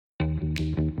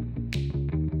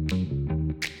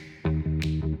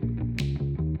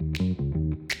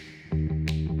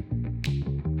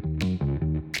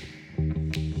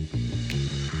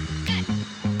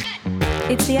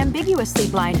It's the Ambiguously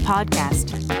Blind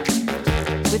podcast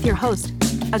with your host,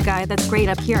 a guy that's great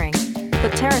at hearing,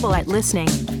 but terrible at listening,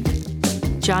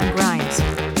 John Grimes.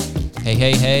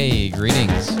 Hey,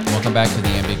 greetings. Welcome back to the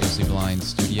Ambiguously Blind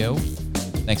studio.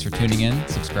 Thanks for tuning in,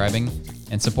 subscribing,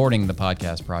 and supporting the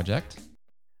podcast project.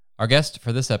 Our guest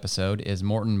for this episode is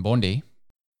Morten Bonde.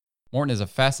 Morten is a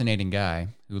fascinating guy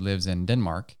who lives in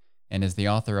Denmark and is the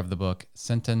author of the book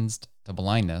Sentenced to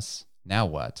Blindness, Now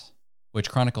What?, which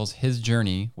chronicles his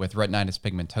journey with retinitis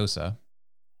pigmentosa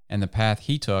and the path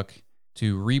he took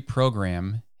to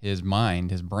reprogram his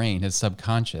mind, his brain, his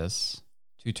subconscious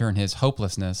to turn his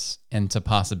hopelessness into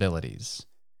possibilities.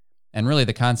 And really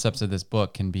the concepts of this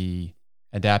book can be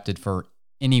adapted for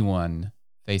anyone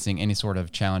facing any sort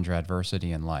of challenge or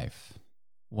adversity in life.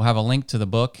 We'll have a link to the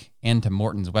book and to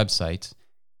Morten's website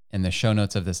in the show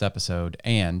notes of this episode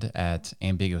and at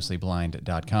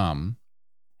ambiguouslyblind.com.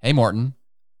 Hey, Morten.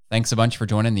 Thanks a bunch for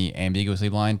joining the Ambiguously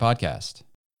Blind podcast.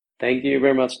 Thank you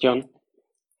very much, John.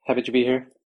 Happy to be here.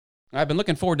 I've been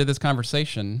looking forward to this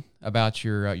conversation about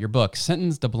your book,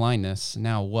 Sentenced to Blindness,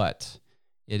 Now What?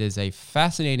 It is a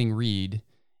fascinating read,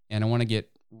 and I want to get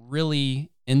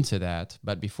really into that.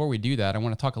 But before we do that, I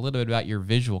want to talk a little bit about your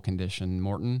visual condition,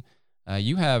 Morten.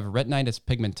 You have retinitis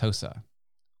pigmentosa.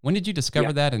 When did you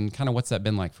discover that, and kind of what's that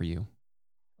been like for you?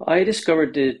 I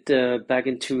discovered it back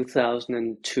in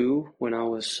 2002 when I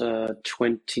was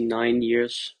 29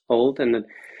 years old, and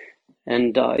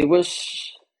it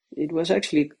was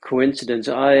actually a coincidence.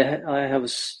 I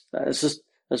was as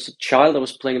a child I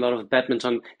was playing a lot of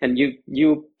badminton, and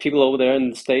you people over there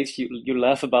in the States you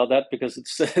laugh about that because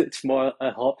it's more a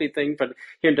hobby thing, but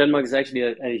here in Denmark it's actually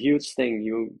a huge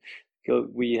thing.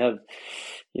 We have,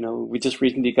 we just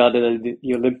recently got the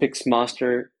Olympics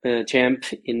master champ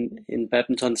in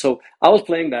badminton. So I was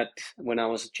playing that when I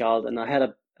was a child, and I had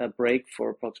a break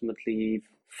for approximately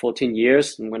 14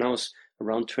 years. And when I was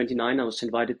around 29, I was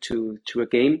invited to a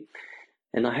game,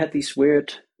 and I had these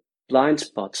weird blind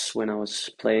spots when I was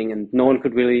playing, and no one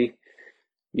could really,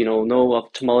 no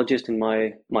ophthalmologist in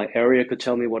my area could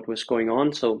tell me what was going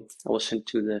on. So I was sent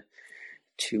to the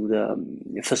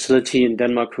facility in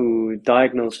Denmark who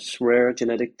diagnoses rare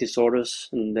genetic disorders,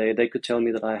 and they could tell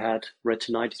me that I had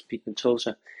retinitis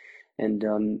pigmentosa, and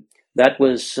that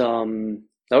was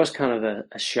kind of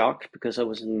a shock because I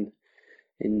was in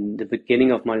the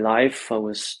beginning of my life. I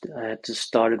had just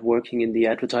started working in the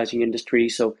advertising industry,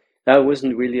 so that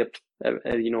wasn't really a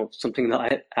something that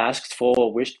I asked for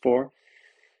or wished for.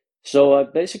 So I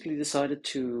basically decided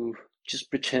to just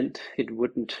pretend it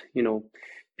wouldn't,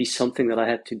 be something that I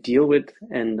had to deal with,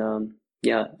 and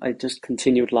I just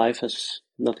continued life as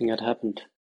nothing had happened.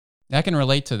 I can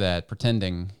relate to that,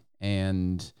 pretending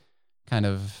and kind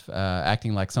of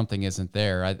acting like something isn't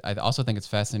there. I also think it's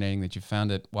fascinating that you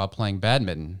found it while playing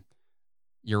badminton.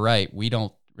 You're right, we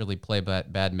don't really play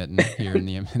badminton here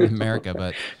in America,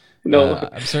 but No.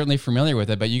 I'm certainly familiar with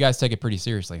it. But you guys take it pretty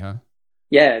seriously, huh?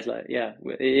 Yeah,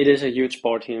 it is a huge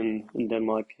sport here in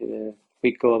Denmark.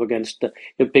 We go up against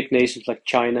the big nations like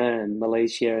China and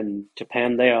Malaysia and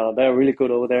Japan. They're really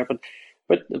good over there.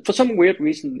 But for some weird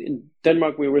reason in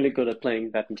Denmark we're really good at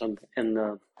playing badminton, and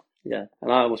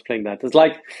and I was playing that. It's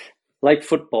like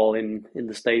football in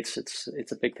the States.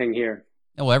 It's a big thing here.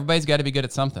 Well, everybody's got to be good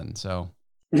at something. So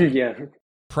Yeah.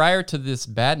 prior to this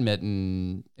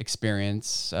badminton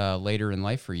experience later in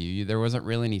life for you, there wasn't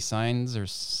really any signs or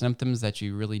symptoms that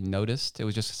you really noticed? It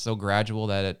was just so gradual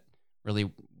that it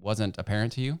really wasn't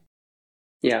apparent to you?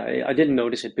 Yeah, I didn't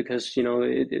notice it because,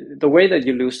 the way that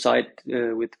you lose sight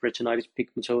with retinitis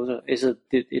pigmentosa is that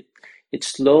it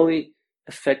slowly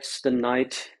affects the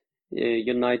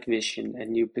your night vision,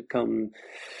 and it become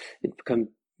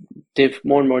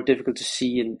more and more difficult to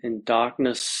see in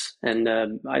darkness. And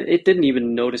it didn't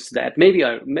even notice that. Maybe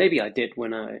I did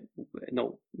when I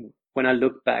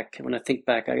look back, when I think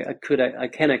back, I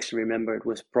can actually remember it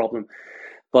was a problem.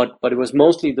 But it was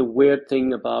mostly the weird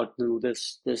thing about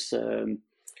this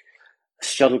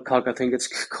shuttlecock, I think it's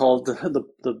called,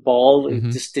 the ball. Mm-hmm.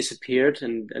 It just disappeared,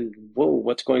 and whoa,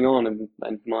 what's going on? And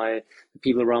the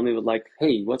people around me were like,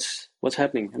 hey, what's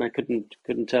happening? And I couldn't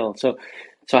tell. So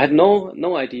I had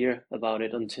no idea about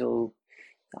it until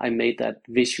I made that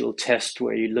visual test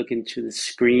where you look into the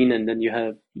screen, and then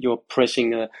you're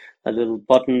pressing a little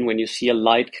button when you see a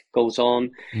light goes on.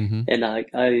 Mm-hmm. And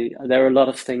there are a lot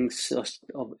of things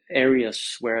of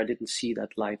areas where I didn't see that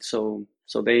light. So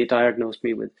they diagnosed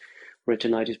me with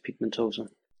retinitis pigmentosa.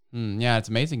 Yeah, it's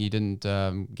amazing you didn't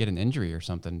get an injury or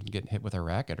something, get hit with a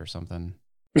racket or something.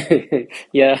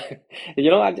 Yeah,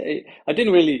 I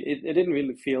didn't really, I didn't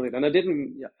really feel it, and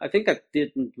I think I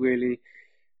didn't really,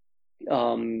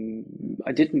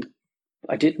 I didn't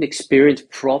I didn't experience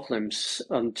problems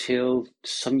until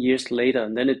some years later,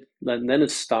 and then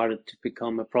it started to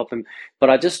become a problem.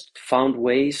 But I just found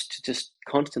ways to just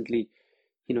constantly,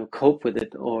 cope with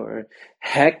it, or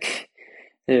hack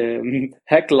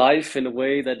hack life in a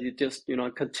way that it just, I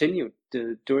continued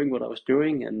doing what I was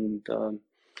doing, and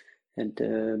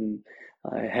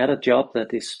I had a job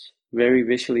that is very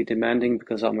visually demanding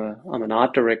because I'm an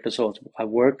art director, so I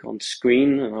work on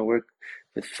screen and I work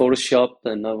with Photoshop,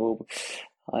 and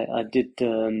I did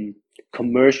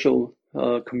commercials,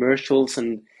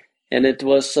 and it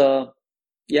was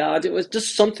it was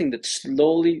just something that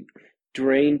slowly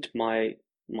drained my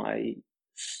my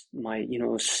you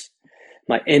know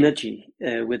my energy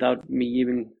without me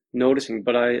even noticing.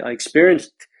 But I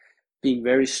experienced being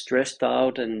very stressed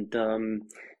out, and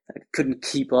I couldn't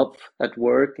keep up at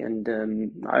work, and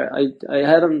I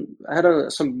had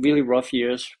some really rough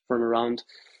years from around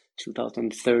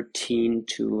 2013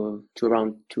 to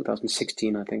around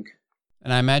 2016, I think.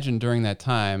 And I imagine during that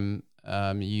time,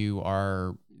 you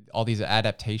are all these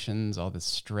adaptations, all this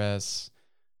stress.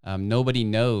 Nobody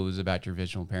knows about your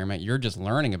visual impairment. You're just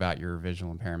learning about your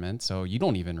visual impairment, so you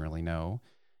don't even really know.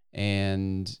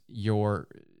 And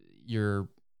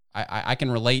I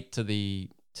can relate to the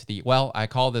well, I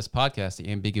call this podcast the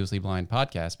Ambiguously Blind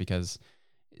Podcast because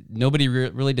nobody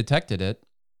really detected it,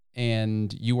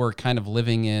 and you were kind of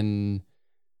living in,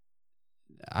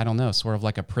 I don't know, sort of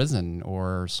like a prison,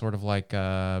 or sort of like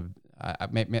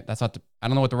that's not I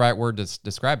don't know what the right word to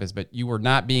describe is, but you were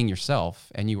not being yourself,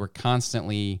 and you were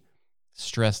constantly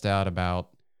stressed out about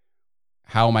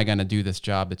how am I going to do this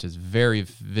job that is very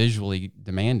visually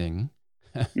demanding.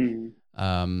 Mm.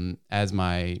 As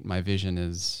my vision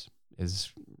is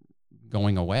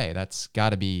going away. That's got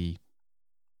to be,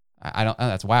 I don't.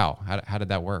 That's wow. How did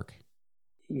that work?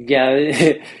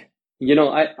 Yeah,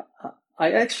 I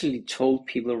actually told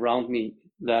people around me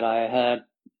that I had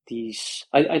these.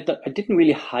 I didn't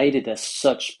really hide it as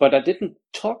such, but I didn't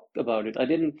talk about it. I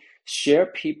didn't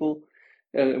share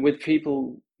with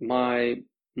people my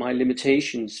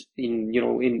limitations in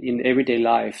in everyday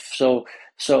life. An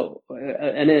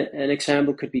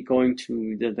example could be going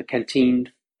to the canteen,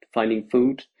 finding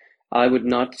food. I would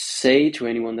not say to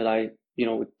anyone that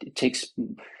it takes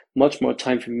much more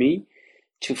time for me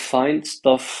to find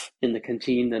stuff in the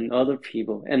canteen than other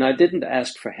people. And I didn't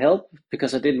ask for help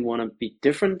because I didn't want to be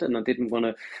different, and I didn't want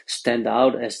to stand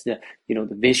out as the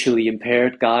visually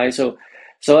impaired guy. So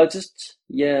I just,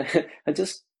 yeah, I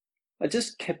just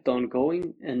kept on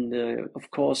going. And of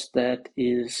course,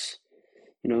 that's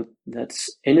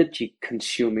energy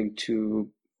consuming to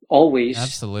always,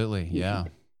 Absolutely. Yeah.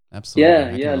 Absolutely. yeah,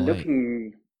 I can yeah, relate.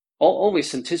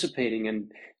 always anticipating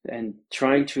and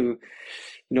trying to,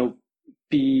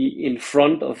 be in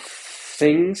front of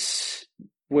things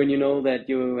when you know that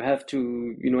you have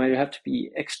to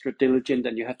be extra diligent,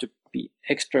 and you have to be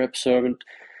extra observant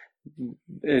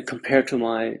compared to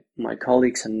my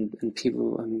colleagues and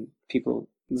people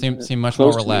Seem much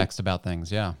more close to me. relaxed about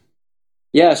things. Yeah.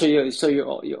 Yeah,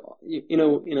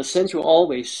 in a sense, you're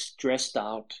always stressed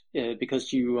out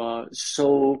because you are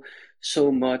so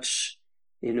much,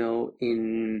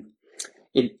 in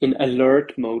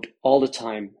alert mode all the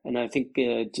time. And I think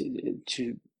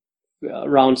to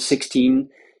around 16,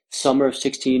 summer of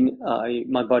 16,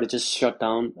 my body just shut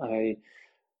down.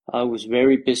 I was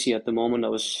very busy at the moment. I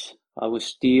was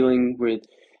dealing with,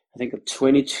 I think,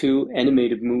 22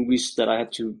 animated movies that I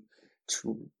had to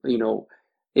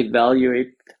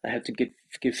evaluate. I had to give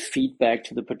feedback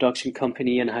to the production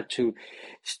company, and I had to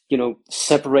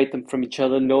separate them from each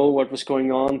other, know what was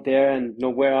going on there, and know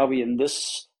where are we in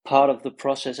this part of the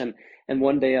process. And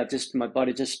one day, my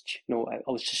body just, I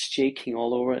was just shaking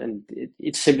all over, and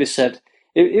it simply said,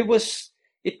 it was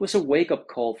a wake up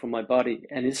call from my body,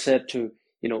 and it said to,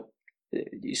 you know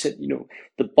you said,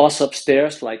 the boss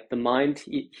upstairs, like the mind,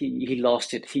 he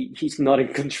lost it. He's not in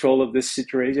control of this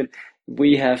situation.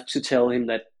 We have to tell him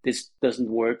that this doesn't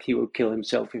work. He will kill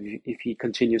himself if he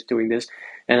continues doing this.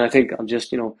 And I think I'm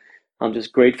just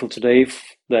grateful today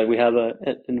that we have a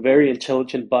very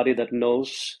intelligent body that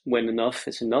knows when enough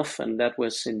is enough, and that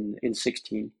was in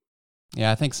 16.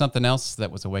 Yeah. I think something else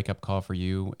that was a wake up call for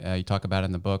you, you talk about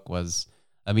in the book, was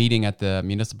a meeting at the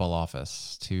municipal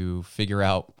office to figure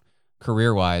out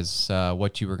career wise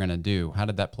what you were going to do. How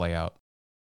did that play out?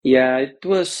 Yeah, it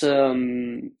was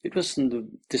in the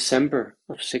December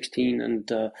of 16,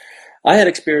 and I had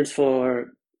experience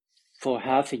for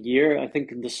half a year. I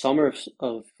think in the summer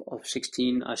of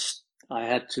 16, I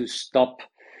had to stop,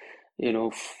 you know,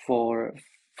 for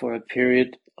for a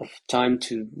period of time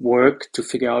to work to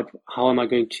figure out how am I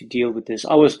going to deal with this.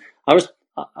 I was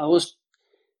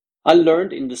I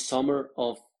learned in the summer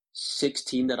of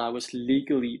 16 that I was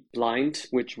legally blind,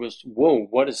 which was, whoa,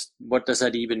 what does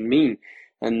that even mean?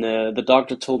 And the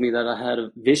doctor told me that I had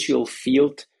a visual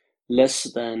field less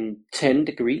than 10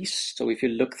 degrees. So if you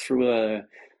look through a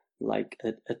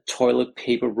toilet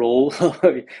paper roll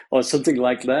or something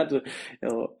like that,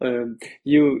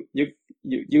 you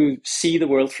see the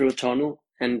world through a tunnel,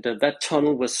 and that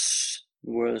tunnel was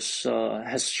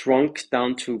has shrunk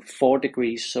down to 4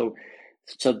 degrees. So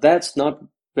that's not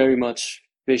very much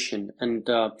vision. And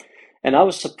I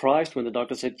was surprised when the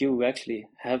doctor said, "You actually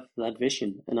have that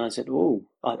vision." And I said, "Oh,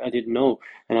 I didn't know."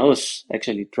 And I was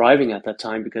actually driving at that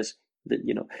time because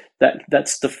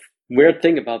that's the weird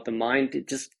thing about the mind. It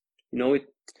just,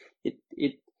 it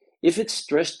if it's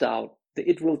stressed out,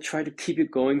 it will try to keep you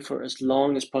going for as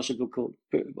long as possible,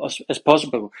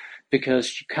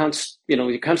 because you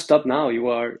can't stop now. You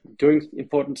are doing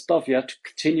important stuff. You have to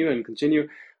continue and continue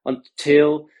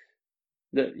until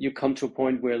you come to a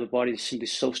point where the body is simply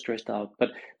so stressed out.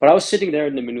 But I was sitting there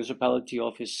in the municipality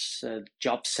office,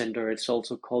 job center, it's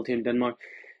also called here in Denmark,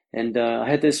 and I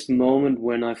had this moment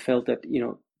when I felt that,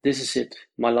 this is it.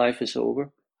 My life is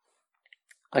over.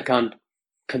 I can't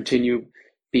continue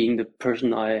being the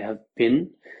person I have been.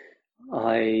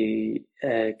 I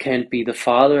can't be the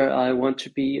father I want to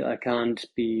be. I can't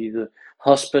be the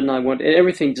husband I want.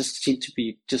 Everything just seemed to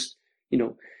be just,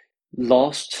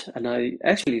 lost. And I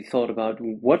actually thought about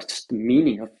what's the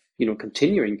meaning of,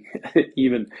 continuing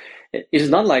even. It's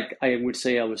not like I would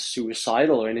say I was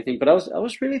suicidal or anything, but I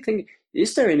was really thinking,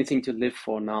 is there anything to live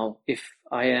for now if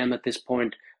I am at this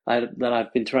point that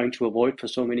I've been trying to avoid for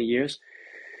so many years?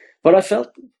 But I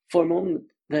felt for a moment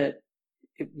that,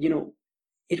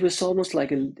 it was almost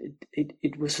like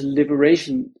it was a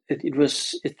liberation. It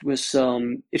was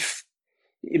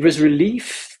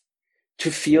relief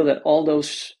to feel that all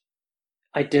those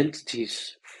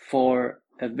identities, for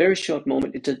a very short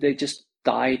moment, they just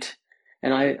died,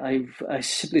 and I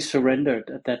simply surrendered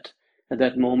at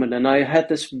that moment, and I had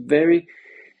this very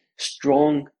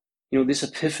strong, this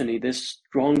epiphany, this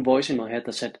strong voice in my head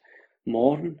that said,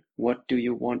 "Morten, what do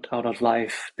you want out of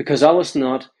life?" Because I was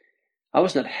not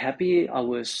happy. I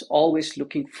was always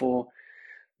looking for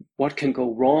what can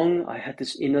go wrong. I had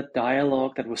this inner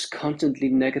dialogue that was constantly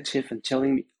negative and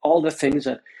telling me all the things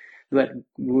that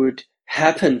would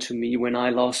happen to me when I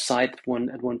lost sight at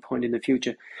one point in the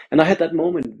future. And I had that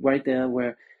moment right there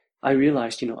where I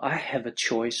realized, I have a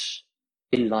choice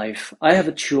in life. I have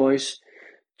a choice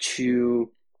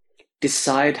to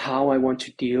decide how I want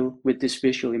to deal with this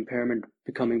visual impairment,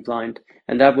 becoming blind.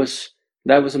 And that was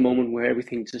a moment where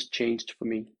everything just changed for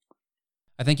me.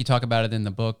 I think you talk about it in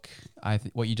the book.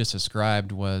 What you just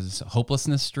described was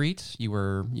Hopelessness Street. You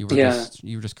were Yeah,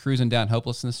 just cruising down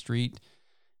Hopelessness Street,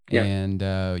 yeah, and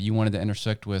you wanted to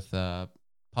intersect with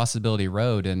Possibility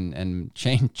Road and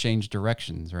change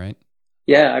directions, right?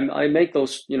 yeah. I make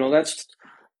those. In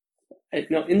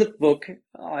the book,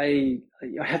 I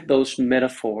have those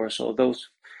metaphors, or those,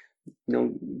 you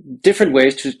know different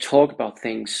ways to talk about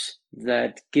things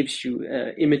that gives you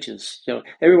images.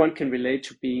 Everyone can relate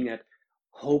to being at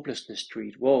Hopelessness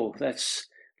Street. Whoa,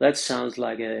 that sounds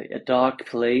like a dark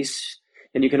place,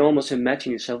 and you can almost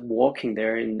imagine yourself walking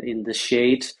there in the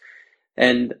shade.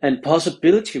 And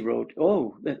Possibility Road,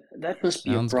 oh, that must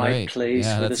be a Sounds bright great. place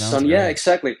Yeah, with that the sounds sun. Yeah, great.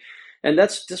 exactly. And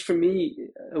that's just for me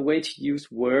a way to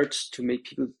use words to make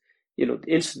people,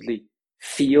 instantly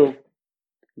feel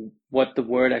what the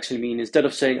word actually means, instead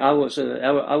of saying I was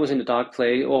in a dark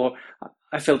place, or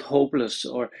I felt hopeless.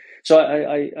 Or so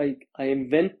I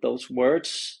invent those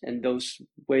words and those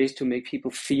ways to make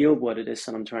people feel what it is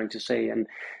that I'm trying to say. And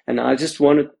I just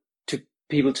wanted to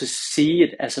people to see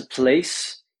it as a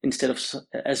place, instead of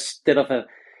a,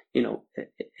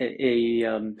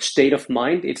 state of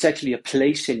mind. It's actually a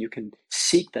place, and you can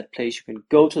seek that place, you can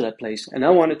go to that place. And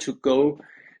I wanted to go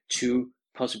to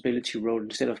Possibility Road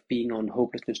instead of being on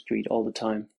Hopelessness Street all the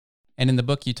time. And in the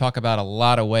book, you talk about a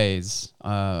lot of ways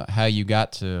how you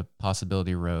got to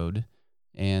Possibility Road,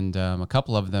 and a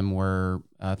couple of them were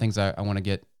things I want to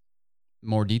get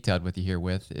more detailed with you here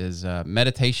with is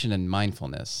meditation and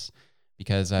mindfulness,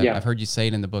 because I've Yeah, heard you say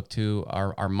it in the book too.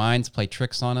 Our minds play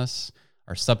tricks on us.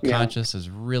 Our yeah, subconscious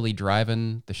is really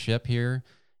driving the ship here,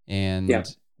 yeah,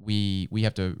 and we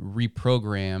have to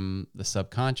reprogram the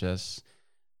subconscious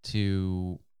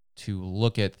to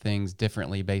look at things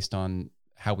differently based on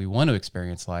how we want to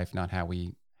experience life, not how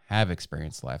we have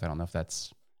experienced life. I don't know if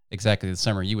that's exactly the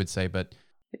summary you would say, but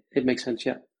it makes sense.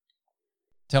 Yeah.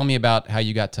 tell me about how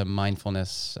you got to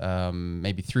mindfulness,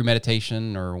 maybe through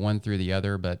meditation or one through the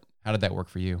other, but how did that work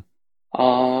for you?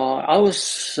 I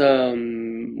was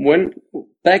when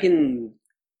back in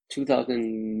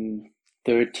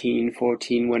 2013,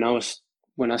 14 when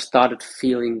I started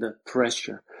feeling the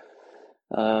pressure.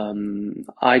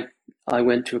 I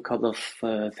went to a couple of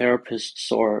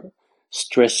therapists or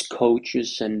stress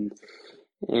coaches, and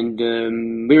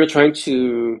we were trying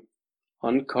to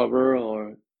uncover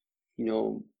or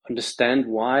understand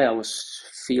why I was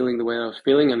feeling the way I was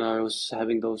feeling, and I was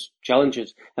having those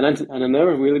challenges. And I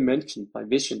never really mentioned my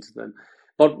vision to them.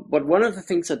 But one of the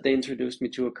things that they introduced me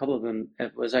to, a couple of them,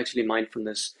 was actually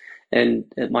mindfulness and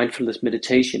mindfulness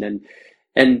meditation.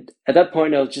 And at that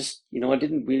point, I was just, I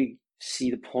didn't really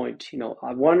see the point.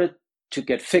 I wanted to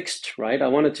get fixed, right? I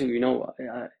wanted to,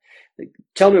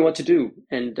 tell me what to do,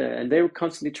 and they were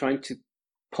constantly trying to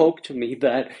poke to me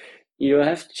that you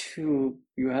have to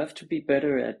be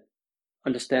better at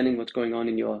understanding what's going on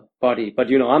in your body. But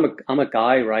I'm a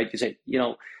guy, right? You say,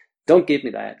 don't give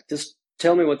me that. Just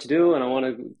tell me what to do, and I want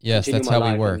to. Yes, that's how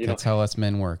we work. And, that's how us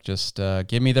men work. Just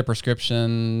give me the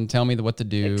prescription, tell me what to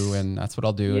do, and that's what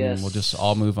I'll do, yes. and we'll just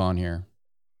all move on here.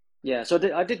 Yeah. So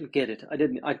I didn't get it. I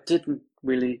didn't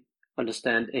really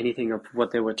understand anything of what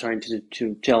they were trying to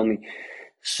tell me.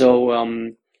 So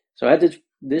I had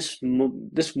this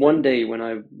one day when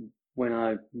I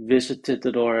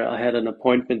visited, or I had an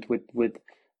appointment with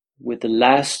the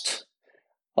last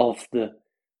of the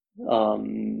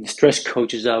stress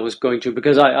coaches I was going to,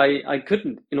 because I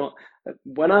couldn't,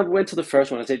 when I went to the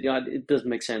first one, I said, it doesn't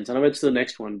make sense. And I went to the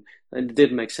next one, and it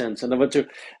didn't make sense. And I went to,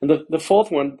 and the fourth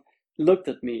one looked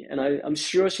at me, and I'm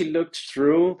sure she looked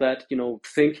through that,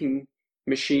 thinking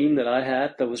machine that I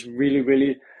had that was really,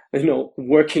 really,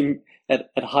 working at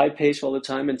high pace all the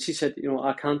time. And she said,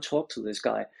 I can't talk to this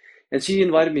guy. And she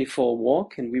invited me for a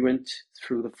walk, and we went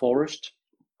through the forest.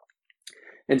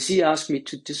 And she asked me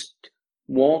to just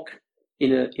walk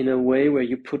in a way where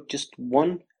you put just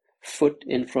one foot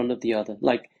in front of the other,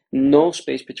 like no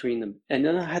space between them. And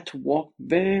then I had to walk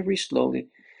very slowly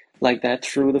like that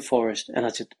through the forest. And I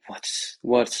said,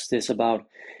 what's this about?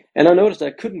 And I noticed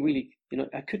I couldn't really,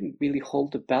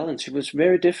 hold the balance. It was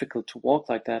very difficult to walk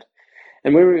like that.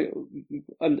 And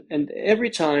every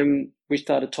time we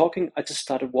started talking, I just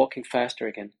started walking faster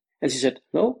again. And she said,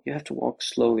 no, you have to walk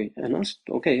slowly. And I said,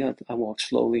 okay, I walked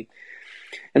slowly.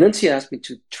 And then she asked me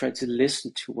to try to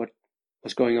listen to what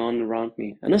was going on around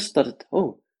me. And I started,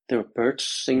 there were birds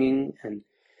singing.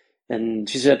 And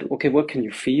she said, okay, what can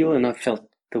you feel? And I felt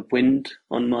the wind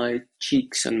on my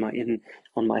cheeks and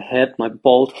on my head, my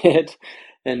bald head.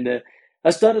 And I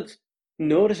started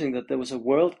noticing that there was a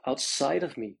world outside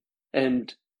of me.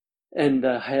 And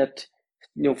I had,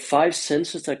 5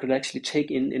 senses that could actually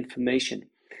take in information.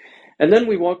 And then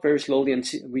we walked very slowly, and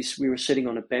we were sitting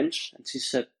on a bench, and she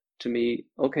said to me,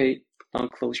 okay, now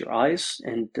close your eyes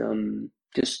and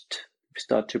just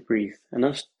start to breathe. And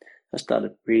I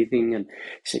started breathing, and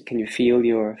she said, can you feel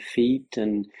your feet?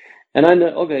 And I know,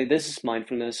 okay, this is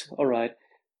mindfulness, all right.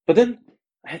 But then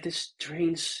I had this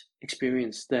strange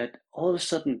experience that all of a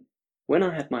sudden, when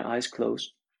I had my eyes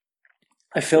closed,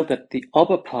 I felt that the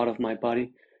upper part of my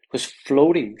body was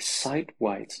floating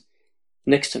sideways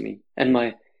next to me, and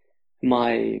my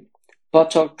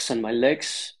buttocks and my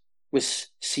legs was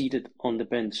seated on the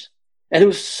bench. And it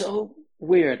was so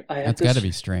weird. That's got to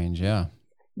be strange, yeah.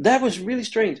 That was really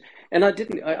strange. And I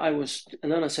then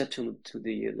I said to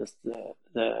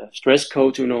the stress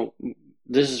coach,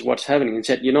 this is what's happening. And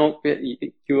said,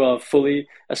 you are fully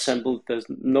assembled. There's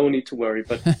no need to worry,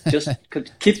 but just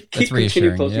keep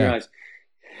continue closing your eyes.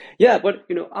 Yeah, but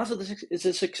after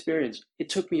this experience, it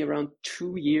took me around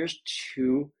 2 years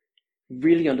to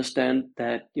really understand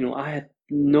that I had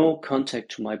no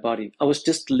contact to my body. I was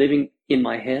just living in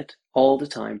my head all the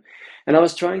time, and I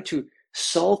was trying to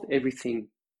solve everything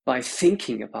by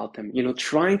thinking about them,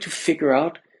 trying to figure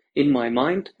out in my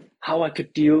mind how I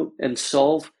could deal and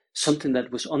solve something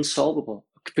that was unsolvable,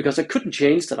 because I couldn't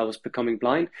change that I was becoming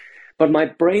blind, but my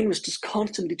brain was just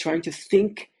constantly trying to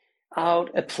think out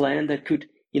a plan that could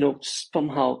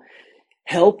somehow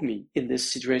help me in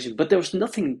this situation. But there was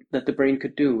nothing that the brain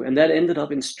could do. And that ended up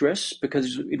in stress,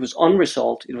 because it was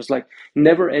unresolved. It was like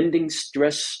never-ending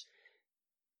stress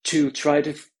to try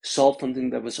to solve something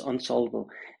that was unsolvable.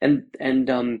 And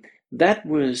that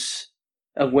was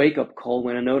a wake-up call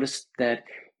when I noticed that,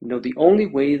 the only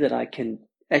way that I can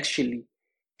actually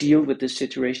deal with this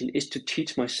situation is to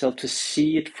teach myself to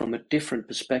see it from a different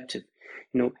perspective.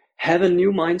 Have a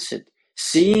new mindset,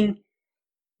 seeing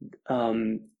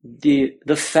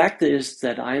the fact is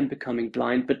that I am becoming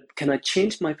blind, but can I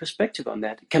change my perspective on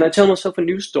that? Can I tell myself a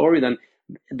new story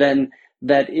then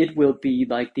that it will be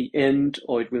like the end,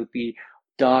 or it will be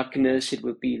darkness, I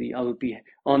will be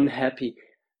unhappy?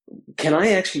 Can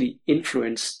I actually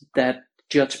influence that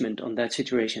judgment on that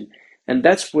situation. And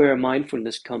that's where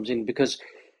mindfulness comes in, because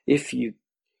if you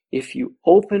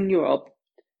open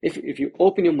if you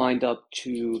open your mind up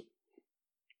to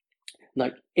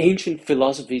like ancient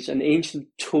philosophies and ancient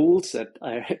tools that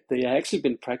they actually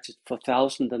been practiced for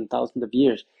thousands and thousands of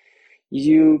years,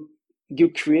 you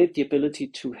create the ability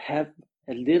to have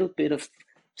a little bit of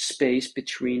space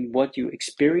between what you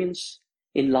experience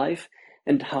in life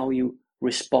and how you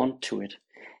respond to it.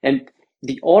 And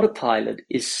the autopilot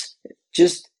is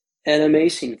just an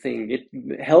amazing thing. It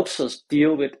helps us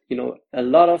deal with, a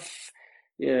lot of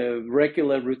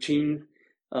regular routine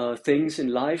things in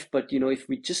life. But, if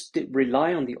we just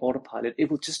rely on the autopilot, it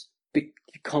will just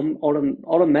become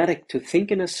automatic to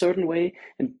think in a certain way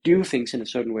and do things in a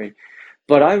certain way.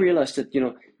 But I realized that,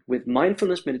 with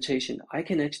mindfulness meditation, I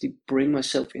can actually bring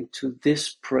myself into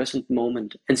this present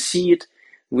moment and see it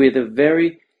with a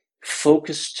very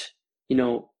focused,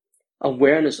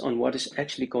 awareness on what is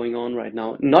actually going on right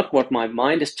now. Not what my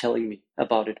mind is telling me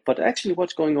about it, but actually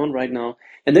what's going on right now.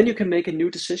 And then you can make a new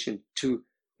decision to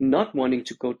not wanting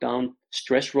to go down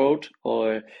stress road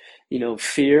or,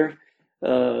 fear,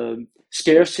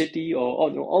 scarcity,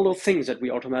 or all those things that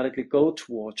we automatically go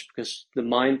towards, because the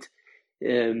mind,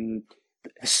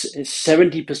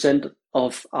 70%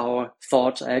 of our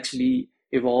thoughts are actually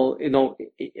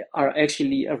are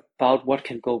actually about what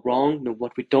can go wrong,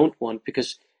 what we don't want,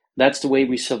 because that's the way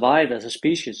we survive as a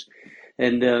species.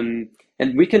 And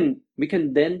we can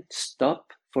then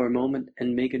stop for a moment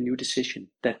and make a new decision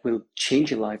that will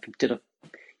change your life instead of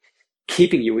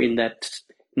keeping you in that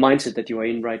mindset that you are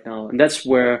in right now. And that's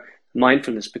where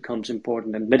mindfulness becomes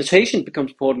important, and meditation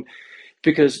becomes important,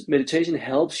 because meditation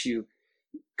helps you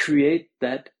create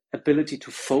that ability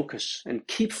to focus and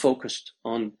keep focused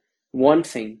on one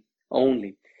thing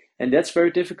only. And that's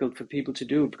very difficult for people to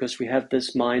do, because we have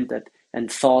this mind that and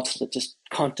thoughts that just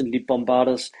constantly bombard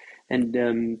us, and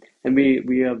we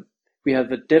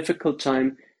have a difficult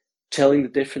time telling the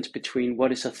difference between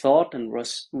what is a thought and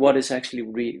what is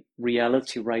actually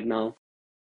reality right now.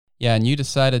 Yeah, and you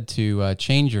decided to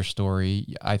change your story.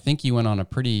 I think you went on a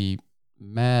pretty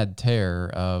mad tear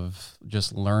of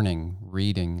just learning,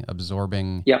 reading,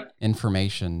 absorbing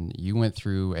information. You went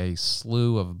through a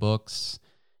slew of books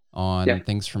on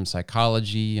things from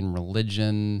psychology and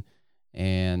religion.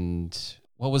 And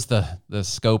what was the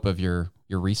scope of your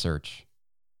research?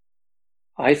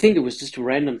 I think it was just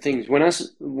random things. When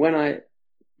I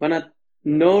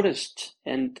noticed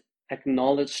and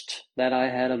acknowledged that I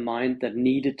had a mind that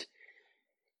needed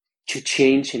to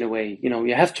change in a way,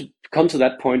 you have to come to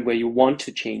that point where you want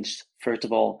to change. First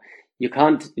of all,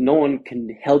 no one can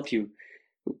help you,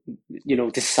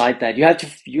 decide that. You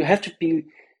have to be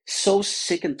so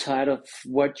sick and tired of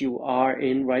what you are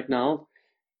in right now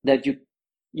that you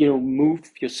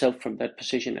move yourself from that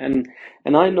position. And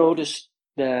I noticed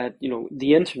that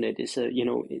the internet is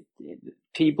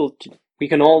we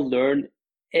can all learn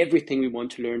everything we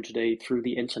want to learn today through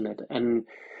the internet. And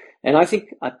I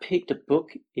think I picked a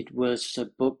book. It was a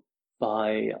book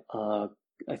by I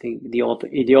think the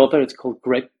author is called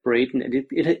Gregg Braden, and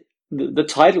the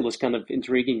title was kind of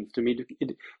intriguing to me.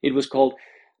 It was called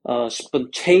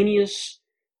Spontaneous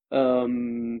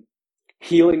Healing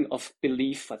of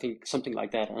Belief, I think, something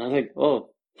like that. And I think,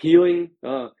 healing,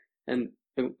 and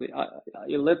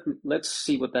let's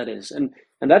see what that is. And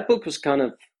that book was kind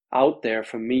of out there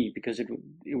for me, because it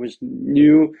was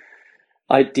new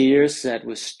ideas that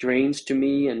was strange to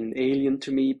me and alien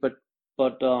to me. But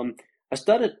I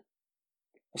started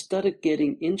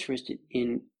getting interested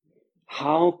in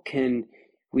how can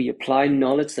we apply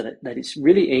knowledge that is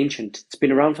really ancient. It's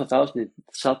been around for thousands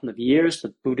of years,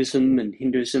 but Buddhism and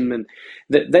Hinduism, and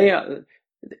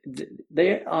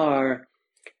they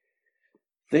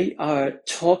are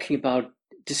talking about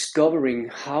discovering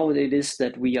how it is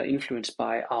that we are influenced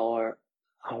by our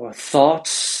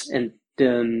thoughts, and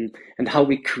how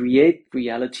we create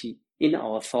reality in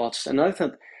our thoughts. And I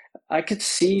thought I could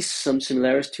see some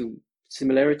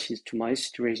similarities to my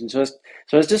situation. So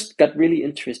I just got really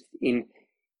interested in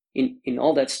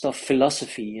all that stuff,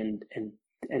 philosophy and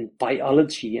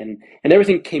biology, and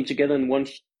everything came together in one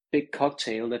big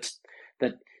cocktail that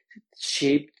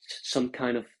shaped some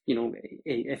kind of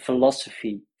a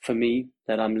philosophy for me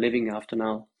that I'm living after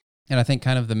now. And I think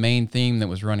kind of the main theme that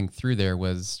was running through there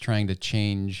was trying to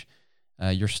change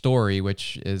your story,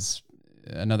 which is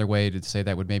another way to say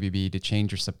that would maybe be to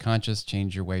change your subconscious,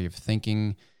 change your way of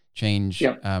thinking, change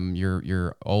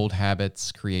your old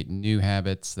habits, create new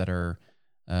habits that are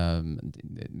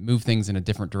move things in a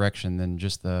different direction than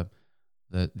just the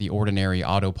ordinary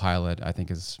autopilot, I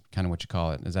think is kind of what you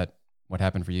call it. Is that what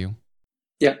happened for you?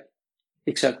 Yeah,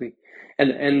 exactly.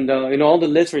 And all the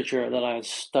literature that I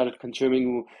started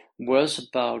consuming was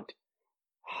about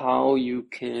how you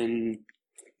can,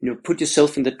 put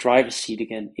yourself in the driver's seat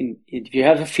again. If you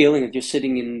have a feeling that you're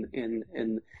sitting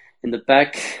in the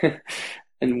back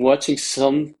and watching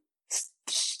some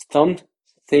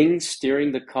thing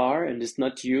steering the car, and it's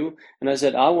not you. And I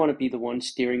said, I want to be the one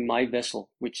steering my vessel,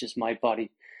 which is my body.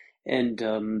 And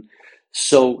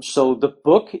so the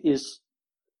book is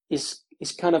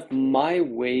kind of my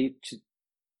way to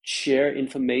share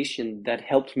information that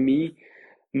helped me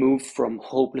move from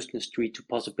hopelessness street to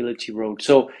possibility road.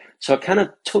 So I kind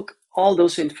of took all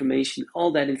that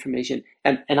information,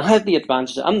 and I have the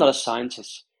advantage. I'm not a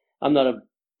scientist. I'm not a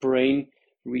brain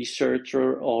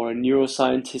researcher or a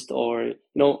neuroscientist or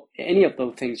any of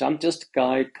those things. I'm just a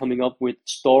guy coming up with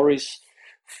stories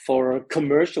for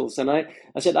commercials, and I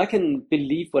said I can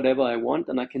believe whatever I want,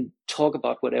 and I can talk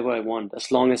about whatever I want, as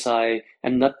long as I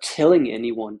am not telling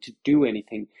anyone to do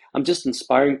anything. I'm just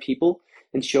inspiring people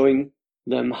and showing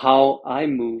them how I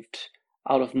moved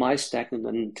out of my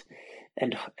stagnant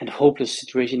and hopeless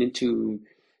situation into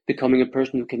becoming a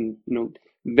person who can,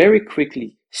 very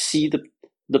quickly see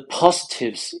the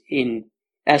positives in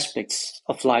aspects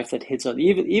of life that hits us.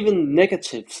 Even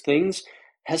negative things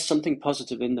has something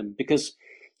positive in them, because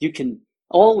you can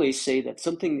always say that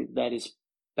something that is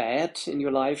bad in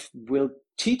your life will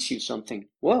teach you something.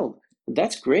 Well,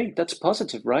 that's great. That's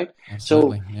positive, right?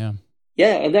 Absolutely. So Yeah.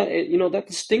 yeah, and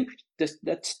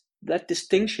that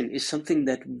distinction is something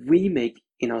that we make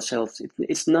in ourselves.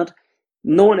 It's not,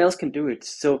 no one else can do it.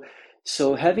 So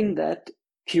having that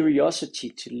curiosity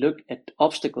to look at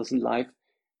obstacles in life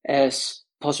as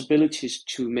possibilities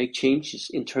to make changes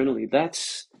internally,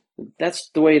 that's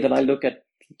the way that I look at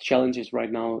challenges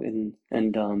right now, and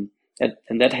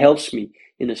that helps me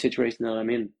in the situation that I'm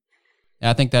in.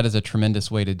 I think that is a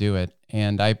tremendous way to do it.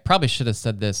 And I probably should have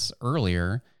said this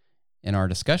earlier in our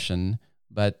discussion,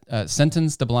 but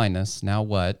Sentence to Blindness, Now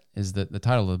What, is the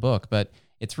title of the book. But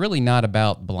it's really not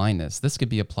about blindness. This could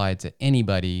be applied to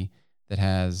anybody that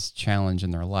has challenge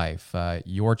in their life.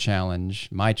 Your challenge,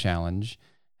 my challenge,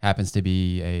 happens to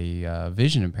be a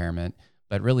vision impairment,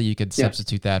 but really you could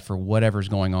substitute that for whatever's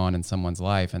going on in someone's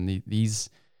life. And these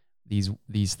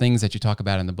things that you talk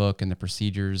about in the book, and the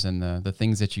procedures and the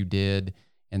things that you did,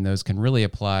 and those can really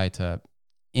apply to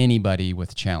anybody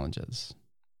with challenges.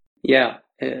 Yeah,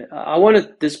 I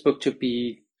wanted this book to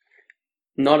be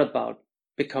not about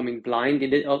becoming blind.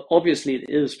 Obviously it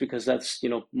is, because that's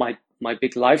my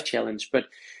big life challenge. But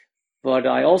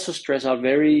I also stress out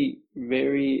very,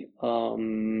 very. I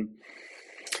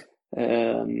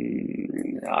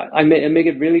make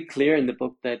it really clear in the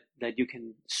book that you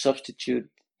can substitute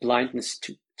blindness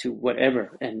to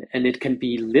whatever, and it can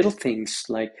be little things,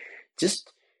 like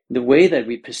just the way that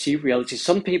we perceive reality.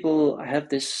 Some people have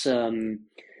this.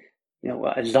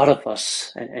 A lot of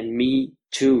us, and me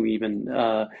too, even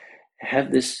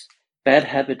have this bad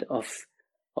habit of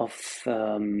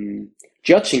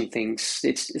judging things.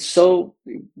 It's so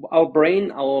our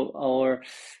brain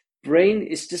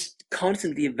is just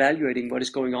constantly evaluating what is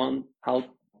going on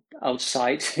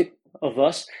outside of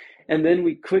us, and then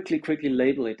we quickly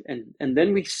label it, and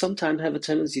then we sometimes have a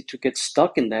tendency to get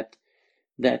stuck in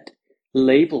that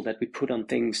label that we put on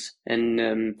things.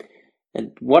 And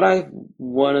what I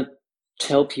want to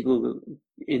tell people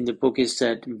in the book is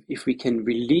that if we can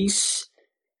release,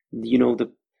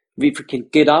 if we can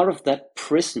get out of that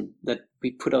prison that we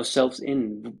put ourselves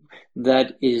in,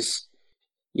 that is,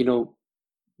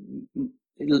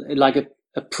 like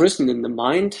a prison in the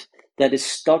mind that is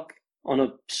stuck on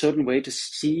a certain way to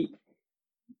see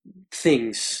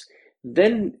things,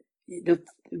 then the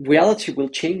reality will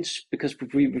change, because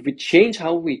if we change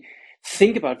how we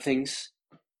think about things,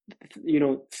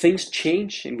 things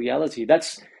change in reality.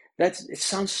 It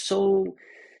sounds so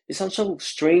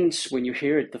strange when you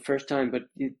hear it the first time, but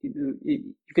you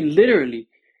can literally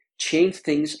change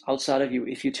things outside of you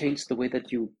if you change the way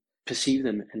that you perceive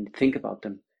them and think about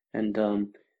them. And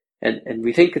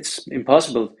we think it's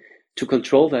impossible to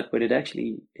control that, but it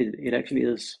actually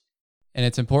is. And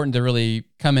it's important to really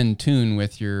come in tune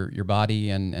with your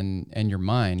body and your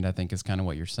mind, I think, is kind of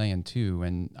what you're saying too.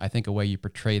 And I think a way you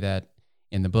portray that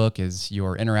in the book is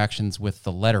your interactions with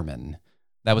the Letterman.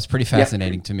 That was pretty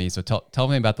fascinating to me. So tell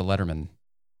me about the Letterman.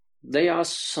 They are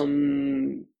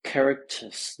some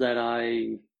characters that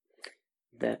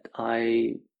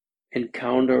I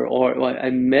encounter, or I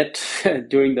met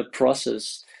during the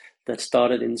process that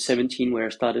started in 2017, where I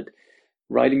started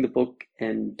writing the book,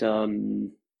 and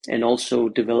also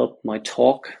developed my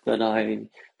talk that I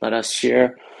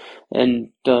share. And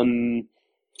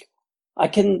I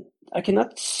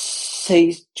cannot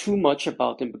say too much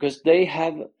about them because they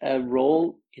have a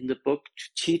role in the book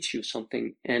to teach you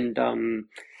something.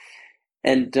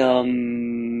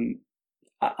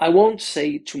 I won't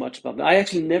say too much about them. I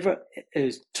actually never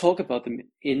talk about them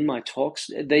in my talks.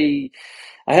 I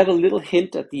have a little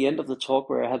hint at the end of the talk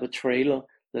where I have a trailer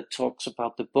that talks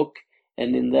about the book,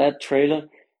 and in that trailer,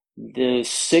 the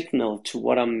signal to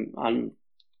what I'm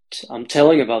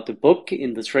telling about the book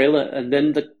in the trailer, and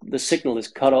then the signal is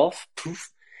cut off,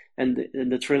 poof, and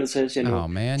the trailer says, oh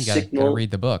man, you gotta signal. read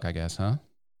the book, I guess, huh?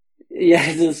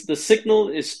 Yeah, the signal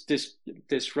is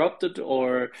disrupted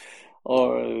or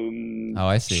Oh,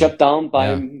 I see. shut down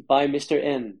Yeah. by Mr.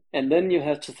 N, and then you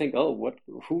have to think, oh,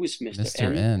 who is Mr. Mr.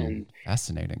 N? N. And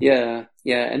Fascinating. yeah,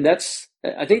 and that's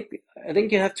I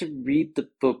think you have to read the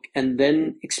book and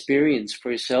then experience for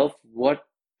yourself what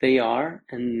they are,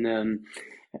 and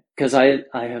because I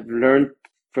have learned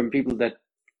from people that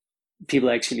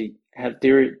people actually have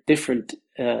different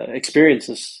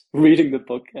experiences reading the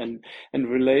book and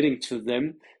relating to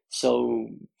them. So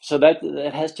that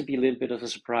has to be a little bit of a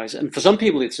surprise. And for some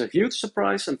people, it's a huge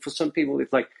surprise, and for some people,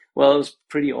 it's like, well, it's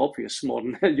pretty obvious,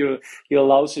 Morten. You're a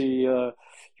lousy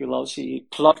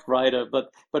plot writer.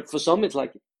 But for some, it's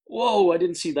like, whoa, I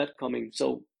didn't see that coming.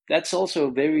 So that's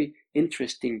also very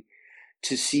interesting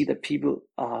to see that people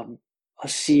are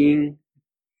seeing,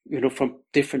 from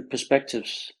different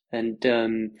perspectives, and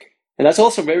that's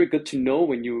also very good to know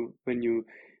when you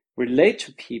relate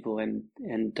to people and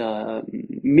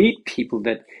meet people,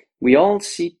 that we all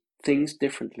see things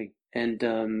differently and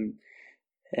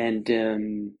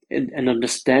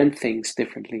understand things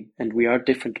differently, and we are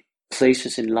different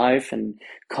places in life and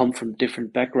come from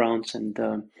different backgrounds, and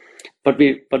but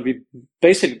we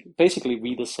basically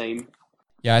we the same.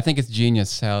 Yeah, I think it's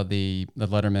genius how the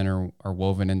Lettermen are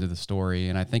woven into the story,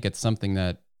 and I think it's something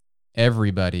that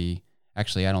everybody,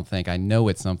 actually I know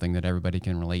it's something that everybody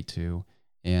can relate to,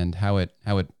 and how it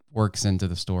works into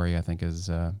the story, I think is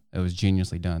it was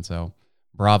geniusly done. So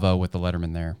bravo with the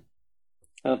Lettermen there.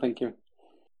 Oh, thank you.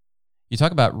 You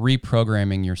talk about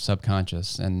reprogramming your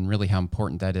subconscious and really how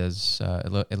important that is,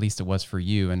 at least it was for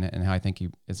you, and how I think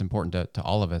it's important to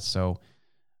all of us. So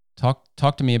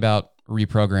talk to me about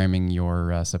reprogramming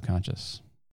your subconscious.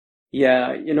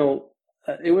 Yeah,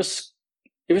 it was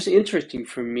interesting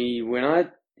for me when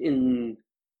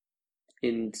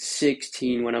in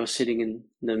 16, when I was sitting in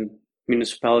the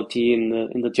municipality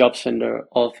in the job center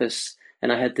office,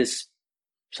 and I had this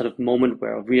sort of moment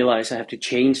where I realized I have to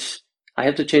change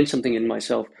something in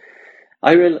myself.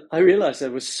 I realized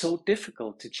that it was so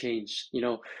difficult to change.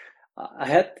 I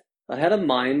had a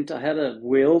mind, I had a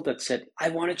will that said I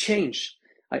want to change.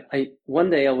 One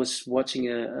day I was watching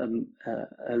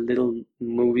a little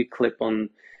movie clip on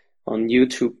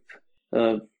YouTube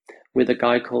with a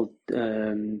guy called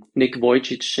Nick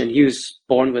Vujicic, and he was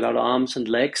born without arms and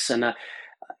legs, and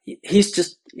he's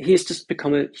just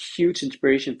become a huge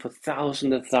inspiration for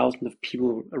thousands and thousands of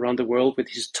people around the world with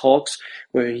his talks,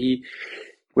 where he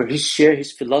shared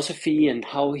his philosophy and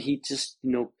how he just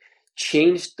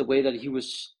changed the way that he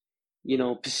was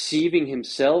perceiving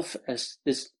himself as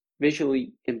this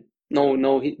visually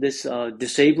this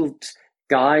disabled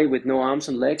guy with no arms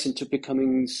and legs, into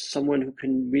becoming someone who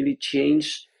can really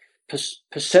change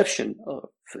perception of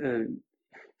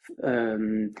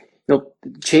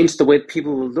change the way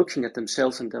people were looking at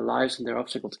themselves and their lives and their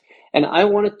obstacles. And I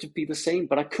wanted to be the same,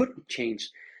 but I couldn't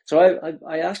change. So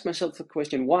I asked myself the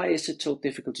question, why is it so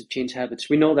difficult to change habits?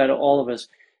 We know that all of us,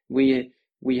 we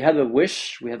have a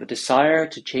wish, we have a desire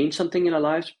to change something in our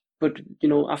lives, but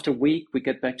after a week we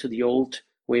get back to the old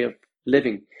way of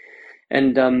living.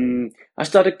 And I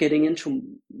started getting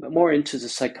more into the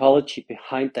psychology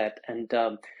behind that, and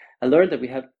I learned that we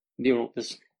have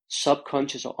this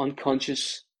subconscious or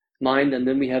unconscious mind, and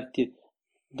then we have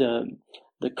the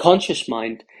conscious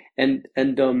mind, and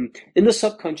in the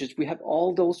subconscious we have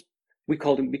all those, we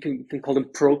can call them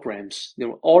programs,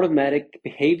 automatic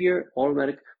behavior,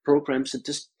 automatic programs that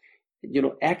just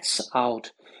acts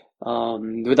out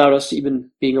without us even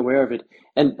being aware of it.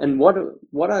 And what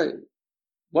I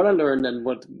learned, and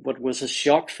what was a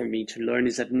shock for me to learn,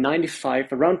 is that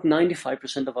around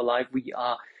 95% of our life we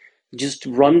are just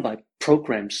run by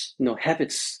programs,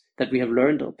 habits that we have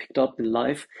learned or picked up in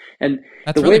life. And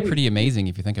that's really pretty amazing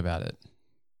if you think about it.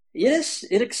 Yes,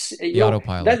 the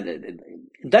autopilot.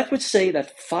 That would say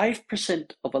that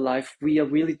 5% of our life we are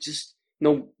really just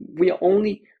we are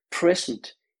only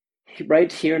present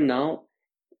right here now,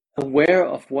 aware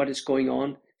of what is going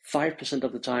on 5%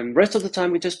 of the time. Rest of the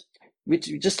time we just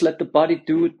let the body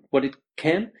do what it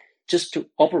can just to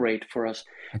operate for us.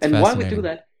 That's and while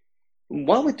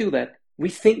we do that, we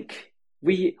think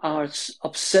we are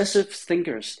obsessive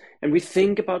thinkers, and we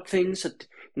think about things that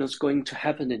is going to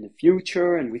happen in the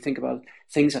future, and we think about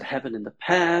things that happened in the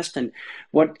past, and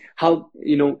how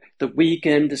the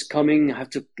weekend is coming. I have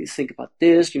to think about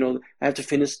this. I have to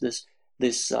finish this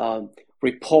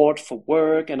report for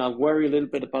work, and I worry a little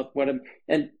bit about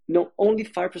only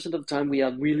 5% of the time we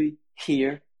are really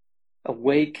here,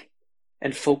 awake,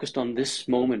 and focused on this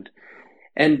moment,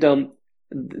 and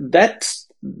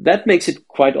that makes it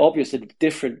quite obvious that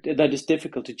it's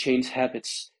difficult to change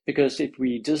habits, because if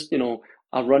we just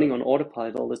are running on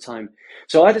autopilot all the time.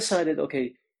 So I decided,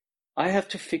 okay, I have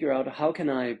to figure out how can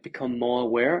I become more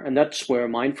aware, and that's where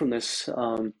mindfulness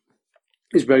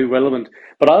is very relevant.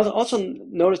 But I also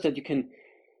noticed that you can,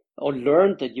 or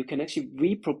learned that you can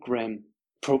actually program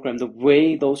the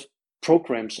way those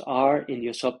programs are in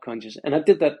your subconscious, and I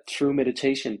did that through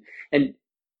meditation, and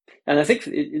I think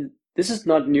this is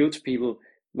not new to people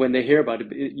when they hear about it.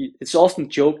 It's often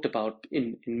joked about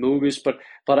in movies, but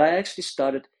I actually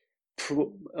started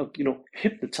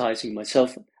hypnotizing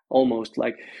myself almost.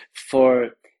 Like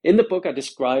in the book, I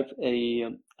described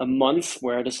a month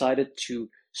where I decided to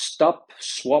swap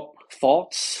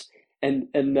thoughts, and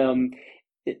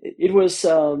it was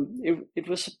a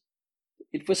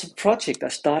project I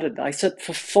started. I said,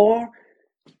 for 4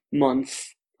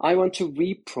 months, I want to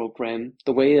reprogram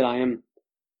the way that I am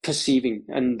perceiving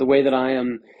and the way that I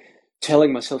am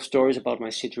telling myself stories about my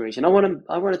situation. I want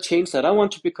to change that. I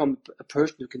want to become a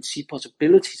person who can see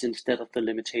possibilities instead of the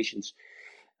limitations.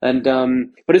 And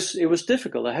but it was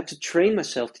difficult. I had to train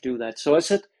myself to do that. So I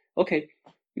said, okay,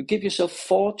 you give yourself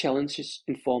 4 challenges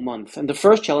in 4 months. And the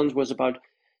first challenge was about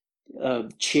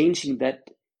changing that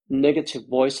negative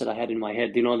voice that I had in my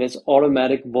head. This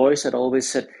automatic voice that always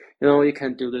said, you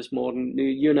can't do this, Morten.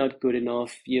 You're not good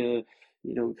enough.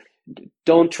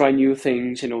 Don't try new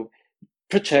things.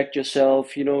 Protect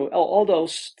yourself. All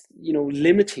those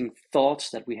limiting thoughts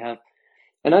that we have.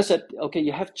 And I said, okay,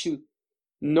 you have to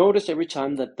notice every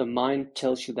time that the mind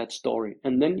tells you that story,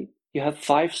 and then you have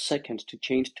 5 seconds to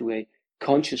change to a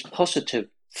conscious, positive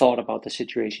thought about the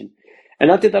situation.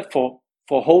 And I did that for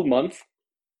a whole month,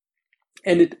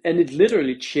 and it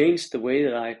literally changed the way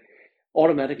that I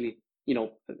automatically,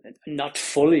 not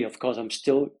fully, of course, I'm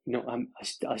still,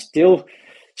 I still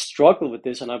struggle with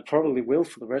this, and I probably will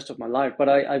for the rest of my life. But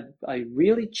I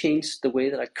really changed the way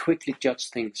that I quickly judge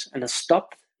things, and I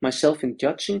stopped myself in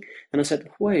judging, and I said,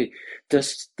 wait,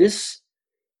 does this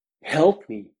help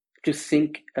me to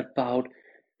think about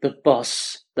the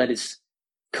bus that is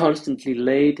constantly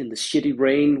late in the shitty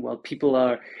rain while people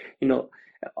are,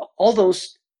 all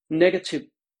those negative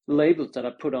labels that I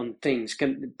put on things,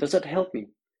 does that help me?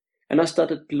 And I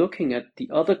started looking at the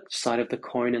other side of the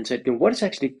coin and said, what is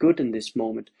actually good in this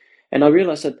moment? And I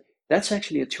realized that that's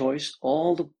actually a choice.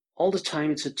 All the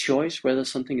time it's a choice whether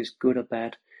something is good or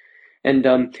bad. And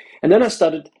then I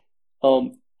started,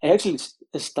 I actually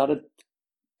started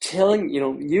telling,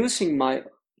 using my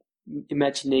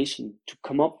imagination to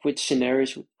come up with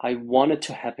scenarios I wanted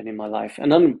to happen in my life.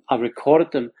 And then I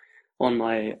recorded them on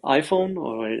my iPhone,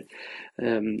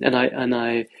 and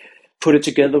I put it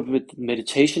together with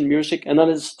meditation music, and then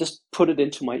I just put it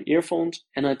into my earphones,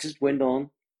 and I just went on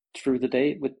through the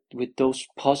day with those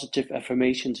positive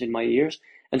affirmations in my ears.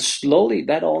 And slowly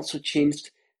that also changed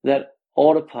that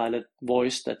autopilot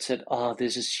voice that said,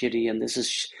 this is shitty, and this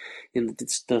is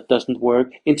that doesn't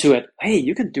work, into it, hey,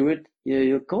 you can do it,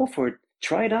 you go for it,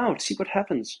 try it out, see what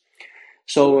happens.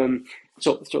 So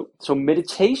so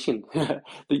meditation,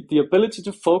 the ability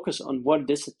to focus on what it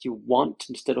is that you want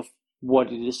instead of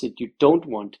what it is that you don't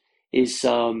want, is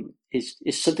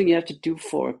something you have to do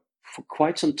for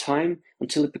quite some time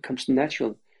until it becomes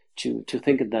natural to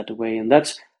think it that way. And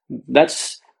that's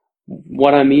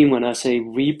what I mean when I say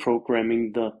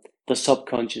reprogramming the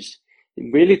subconscious,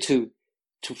 really to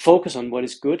focus on what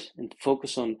is good and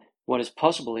focus on what is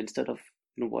possible instead of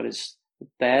what is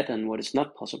bad and what is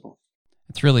not possible.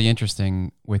 It's really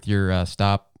interesting with your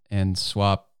stop and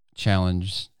swap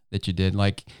challenge that you did.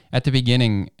 Like at the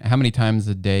beginning, how many times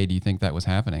a day do you think that was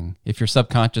happening? If your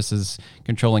subconscious is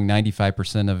controlling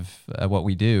 95% of what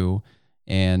we do,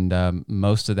 and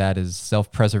most of that is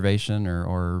self-preservation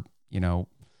or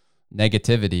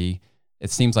negativity,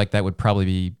 it seems like that would probably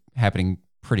be happening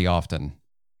pretty often.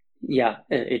 Yeah,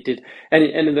 it did.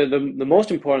 And the most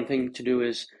important thing to do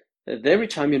is that every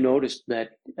time you notice that,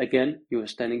 again, you are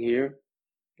standing here,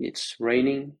 it's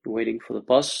raining, you're waiting for the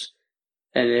bus,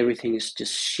 and everything is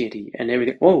just shitty and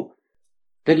everything. Oh,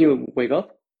 then you wake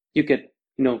up, you get,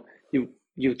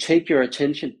 you take your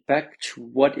attention back to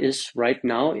what is right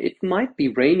now. It might be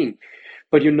raining,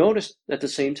 but you notice at the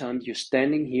same time you're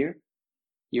standing here,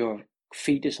 your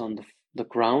feet is on the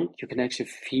ground. You can actually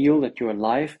feel that you're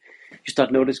alive. You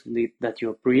start noticing that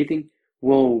you're breathing.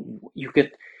 Whoa, you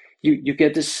get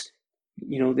this,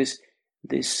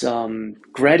 this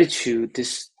gratitude,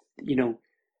 this,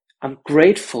 I'm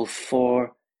grateful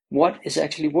for what is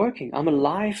actually working. I'm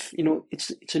alive.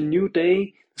 It's a new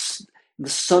day. The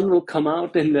sun will come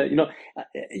out, and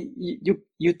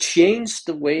you change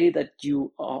the way that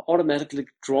you are automatically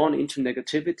drawn into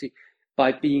negativity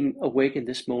by being awake in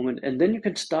this moment, and then you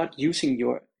can start using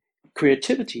your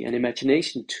creativity and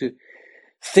imagination to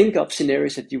think up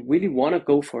scenarios that you really want to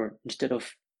go for instead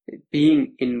of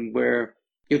being in where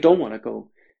you don't want to go.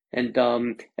 And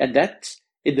that,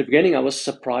 in the beginning, I was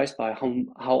surprised by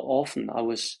how often I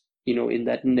was, in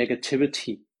that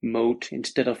negativity mode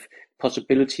instead of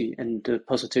possibility and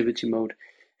positivity mode.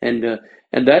 And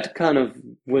that kind of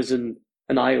was an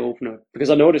eye opener, because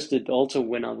I noticed it also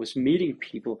when I was meeting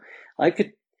people. I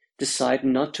could decide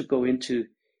not to go into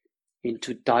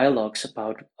dialogues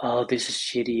about, oh, this is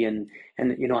shitty, and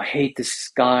I hate this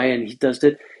guy and he does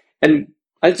it, and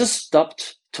I just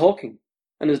stopped talking,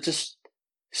 and I just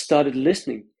started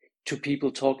listening to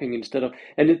people talking instead of.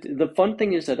 And the fun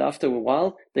thing is that after a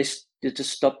while they just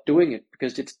stop doing it,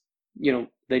 because it's,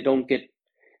 they don't get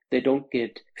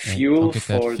fuel Don't get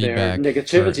that for their feedback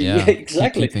negativity. Yeah, keep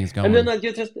exactly. things And then going.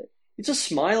 you just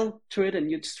smile to it, and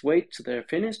you just wait till they're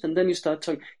finished, and then you start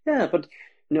talking. Yeah, but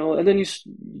and then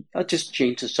I just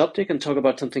change the subject and talk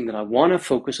about something that I want to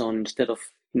focus on instead of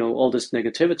all this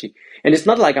negativity. And it's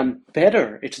not like I'm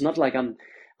better. It's not like I'm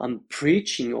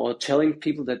preaching or telling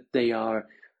people that they are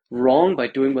wrong by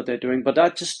doing what they're doing. But I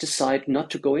just decide not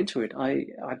to go into it. I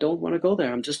don't want to go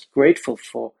there. I'm just grateful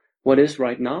for what is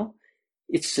right now.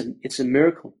 It's a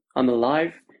miracle. I'm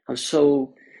alive. I'm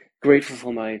so grateful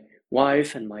for my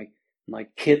wife and my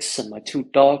kids and my two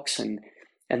dogs and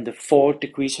the 4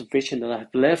 degrees of vision that I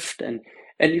have left. And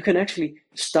you can actually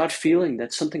start feeling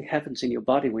that something happens in your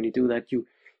body when you do that.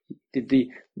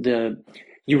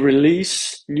 You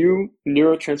release new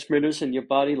neurotransmitters in your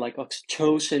body, like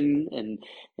oxytocin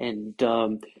and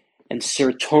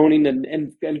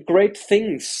serotonin and great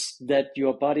things that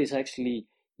your body is actually,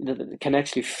 can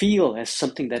actually feel as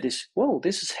something that is, whoa,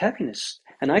 this is happiness.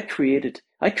 And I created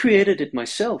it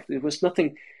myself. It was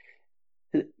nothing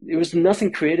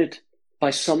created by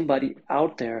somebody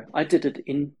out there. I did it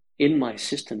in my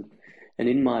system and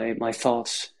in my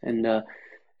thoughts. And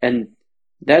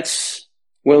that's,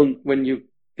 well, when you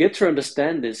get to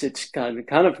understand this, it's kind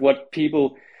of what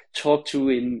people talk to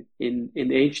in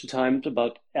ancient times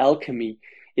about alchemy.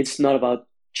 It's not about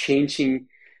changing,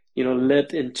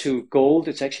 lead into gold.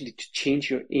 It's actually to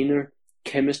change your inner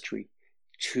chemistry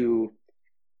to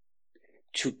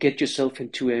get yourself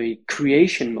into a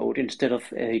creation mode instead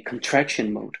of a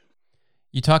contraction mode.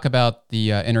 You talk about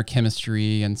the inner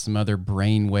chemistry and some other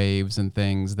brain waves and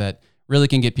things that really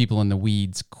can get people in the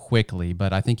weeds quickly,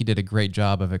 but I think you did a great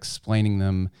job of explaining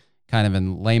them kind of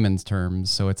in layman's terms,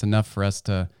 so it's enough for us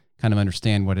to kind of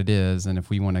understand what it is. And if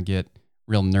we want to get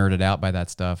real nerded out by that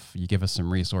stuff, you give us some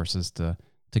resources to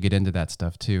get into that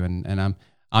stuff too. And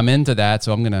I'm into that,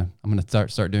 so I'm gonna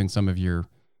start doing some of your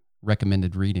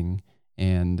recommended reading.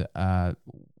 And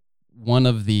one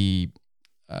of the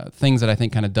things that I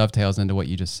think kind of dovetails into what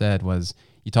you just said was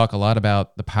you talk a lot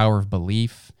about the power of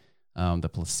belief, the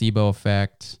placebo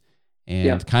effect,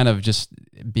 and kind of just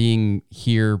being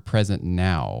here, present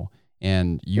now.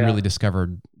 And you really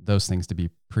discovered those things to be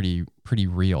pretty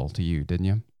real to you, didn't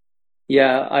you?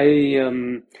 Yeah,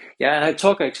 I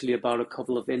talk actually about a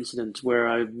couple of incidents where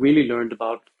I really learned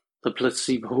about the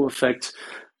placebo effect,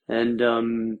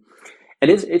 and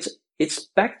it's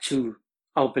back to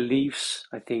our beliefs.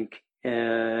 I think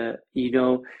I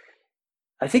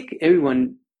think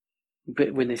everyone,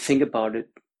 when they think about it,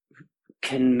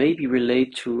 can maybe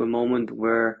relate to a moment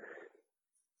where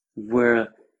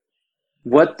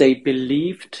what they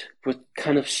believed was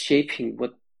kind of shaping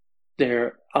what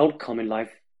their outcome in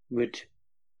life would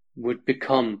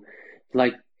become.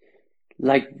 Like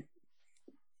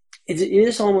it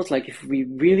is almost like if we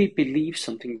really believe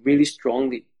something really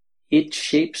strongly, it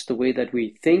shapes the way that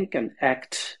we think and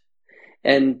act,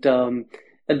 and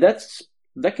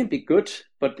that can be good.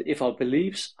 But if our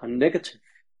beliefs are negative,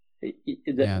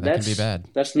 That can be bad.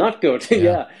 that's not good. Yeah.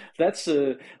 Yeah,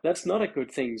 that's not a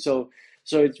good thing. So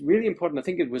it's really important. I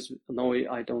think it was, no,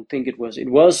 I don't think it was. It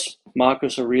was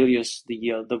Marcus Aurelius,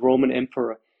 the Roman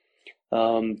emperor,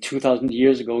 2,000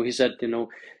 years ago. He said,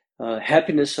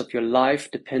 happiness of your life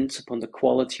depends upon the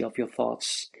quality of your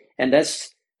thoughts, and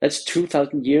that's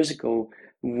 2,000 years ago,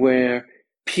 where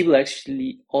people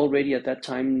actually already at that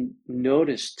time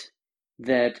noticed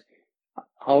that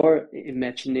our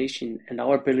imagination and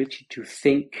our ability to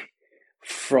think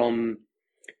from,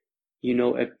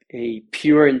 a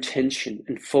pure intention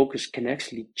and focus can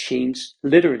actually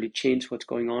literally change what's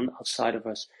going on outside of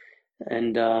us.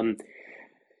 And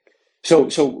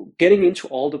so getting into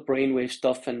all the brainwave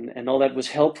stuff and all that was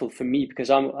helpful for me, because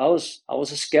I was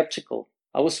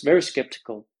very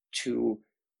skeptical to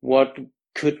what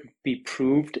could be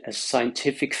proved as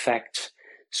scientific fact.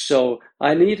 So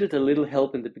I needed a little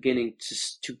help in the beginning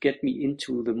to get me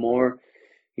into the more,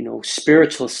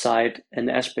 spiritual side and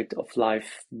aspect of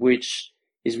life, which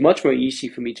is much more easy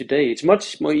for me today. It's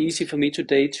much more easy for me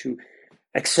today to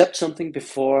accept something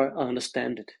before I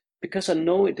understand it, because I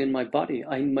know it in my body.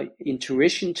 My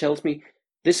intuition tells me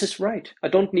this is right. I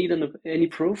don't need any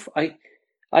proof.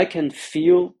 I can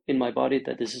feel in my body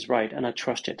that this is right, and I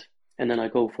trust it, and then I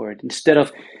go for it instead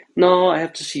of, no, I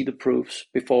have to see the proofs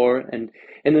before, and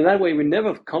in that way we never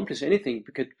accomplish anything,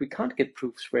 because we can't get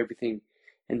proofs for everything.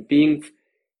 And being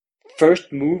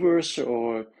first movers,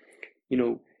 or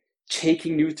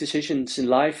taking new decisions in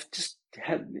life, just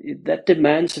that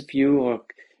demands of you, or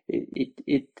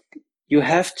it you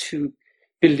have to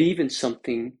believe in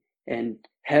something and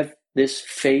have this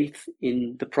faith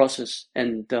in the process.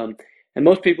 And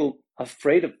most people are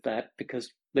afraid of that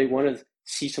because they want to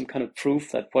see some kind of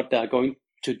proof that what they're going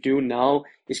to do now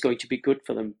is going to be good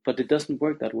for them, but it doesn't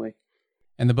work that way.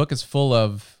 And the book is full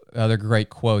of other great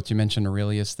quotes. You mentioned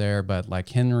Aurelius there, but like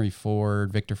Henry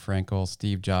Ford, Viktor Frankl,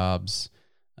 Steve Jobs,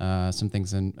 some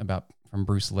things from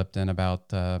Bruce Lipton about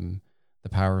the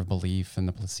power of belief and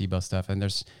the placebo stuff. And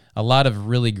there's a lot of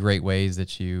really great ways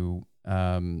that you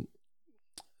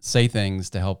say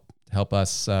things to help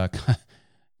us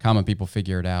common people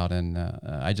figure it out. And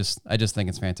I just think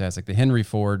it's fantastic. The Henry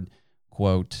Ford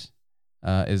quote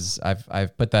is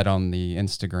I've put that on the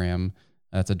Instagram.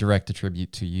 That's a direct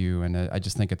attribute to you, and I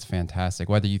just think it's fantastic.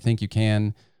 Whether you think you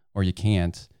can or you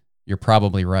can't, you're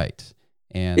probably right.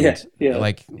 And it's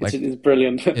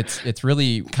brilliant. it's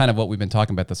really kind of what we've been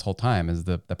talking about this whole time, is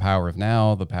the power of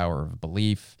now, the power of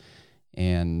belief,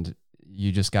 and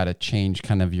you just got to change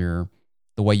kind of the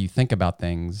way you think about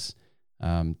things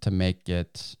to make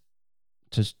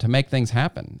things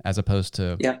happen, as opposed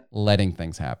to letting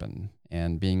things happen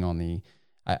and being on the.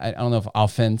 I don't know if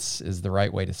offense is the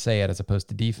right way to say it, as opposed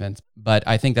to defense, but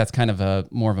I think that's kind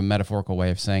of more of a metaphorical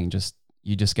way of saying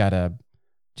you just gotta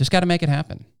make it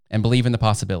happen and believe in the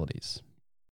possibilities.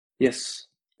 Yes,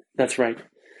 that's right.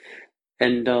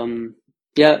 And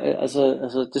as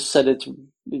I just said,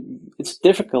 it's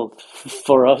difficult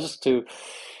for us to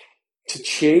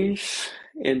change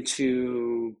and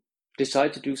to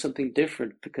decide to do something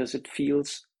different, because it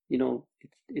feels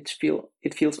it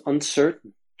feels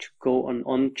uncertain to go on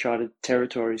uncharted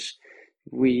territories.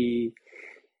 We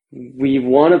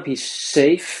want to be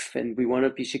safe and we want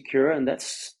to be secure, and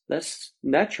that's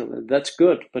natural and that's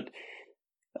good. But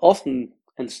often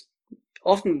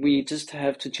we just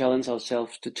have to challenge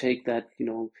ourselves to take that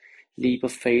leap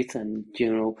of faith and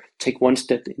take one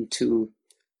step into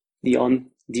the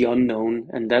unknown,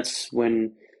 and that's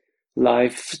when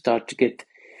life starts to get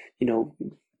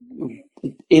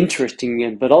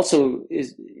interesting, but also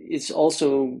it's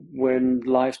also when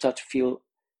life starts to feel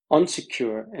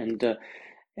unsecure,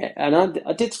 and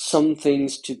I did some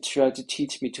things to try to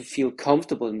teach me to feel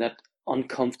comfortable in that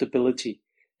uncomfortability.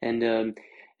 And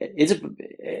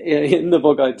in the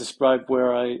book I described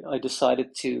where I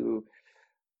decided to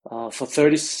for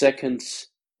 30 seconds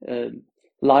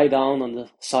lie down on the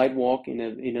sidewalk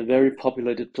in a very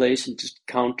populated place and just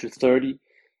count to 30,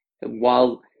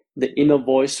 while the inner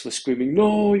voice was screaming,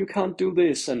 "No, you can't do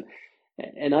this." And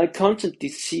I constantly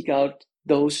seek out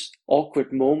those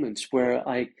awkward moments where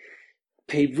I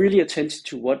pay really attention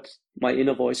to what my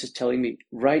inner voice is telling me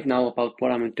right now about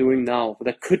what I'm doing now,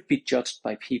 that could be judged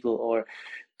by people or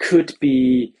could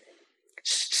be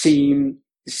seen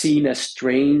as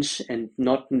strange and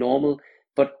not normal.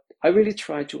 But I really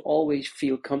try to always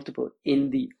feel comfortable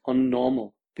in the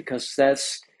unnormal, because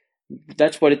that's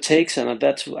what it takes, and I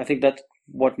think that's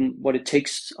what it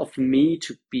takes of me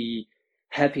to be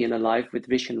happy and alive with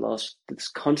vision loss. This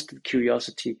constant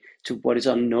curiosity to what is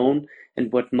unknown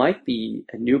and what might be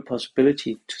a new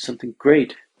possibility to something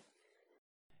great.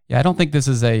 Yeah, I don't think this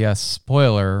is a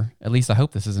spoiler. At least I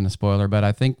hope this isn't a spoiler. But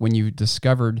I think when you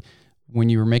discovered, when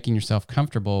you were making yourself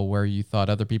comfortable where you thought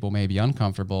other people may be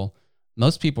uncomfortable,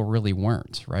 most people really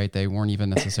weren't, right? They weren't even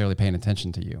necessarily paying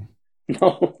attention to you.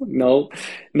 No.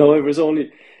 It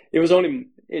was only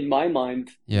in my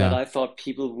mind that I thought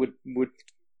people would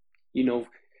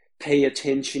pay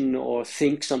attention or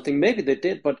think something. Maybe they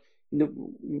did, but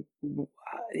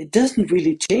it doesn't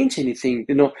really change anything.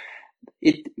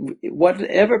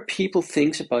 Whatever people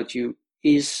thinks about you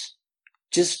is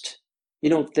just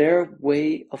their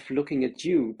way of looking at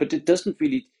you, but it doesn't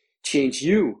really change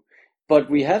you. But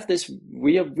we are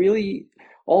really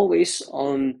always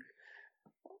on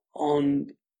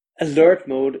alert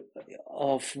mode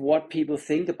of what people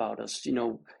think about us.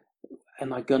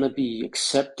 Am I gonna be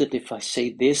accepted if I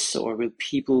say this, or will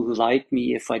people like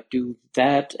me if I do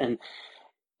that?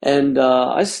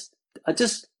 I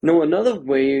just know another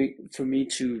way for me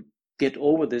to get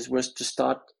over this was to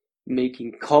start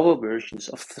making cover versions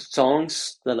of the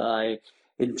songs that I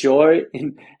enjoy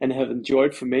and have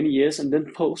enjoyed for many years, and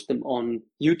then post them on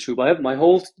YouTube. I have my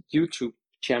whole YouTube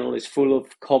channel is full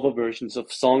of cover versions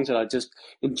of songs that I just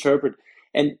interpret,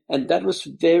 and that was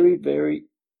very, very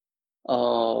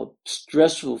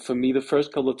stressful for me the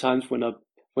first couple of times when I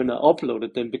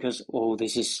uploaded them, because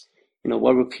this is,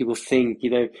 what will people think,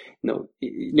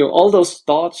 all those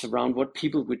thoughts around what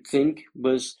people would think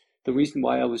was the reason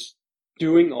why I was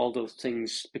doing all those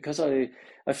things, because I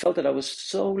felt that I was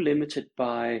so limited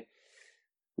by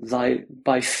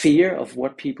fear of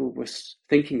what people was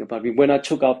thinking about me. When I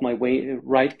took out my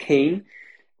right cane,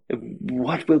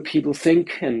 what will people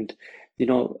think? And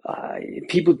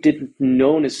people didn't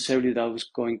know necessarily that I was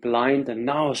going blind, and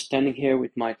now I was standing here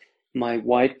with my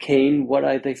white cane. What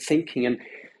are they thinking?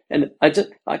 And I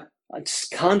just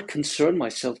can't concern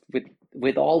myself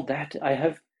with all that. I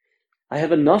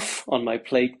have enough on my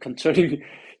plate concerning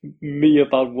me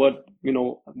about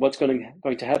what's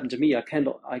going to happen to me. I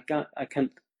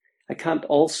can't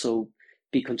also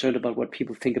be concerned about what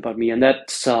people think about me, and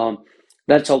that's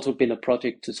also been a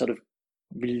project to sort of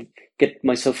really get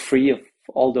myself free of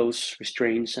all those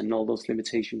restraints and all those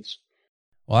limitations.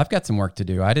 Well, I've got some work to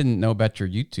do. I didn't know about your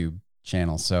YouTube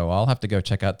channel, so I'll have to go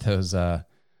check out those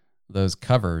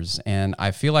covers. And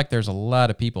I feel like there's a lot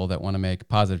of people that want to make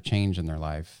positive change in their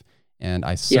life. And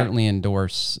I certainly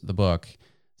endorse the book,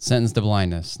 Sentenced to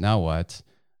Blindness, Now What,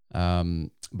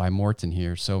 by Morten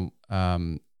here. So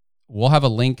we'll have a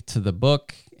link to the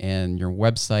book and your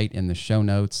website in the show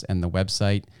notes, and the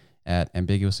website at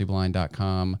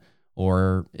ambiguouslyblind.com,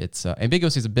 or it's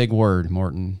ambiguous is a big word,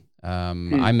 Morten.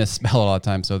 I misspell it all the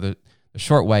time. So the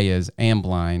short way is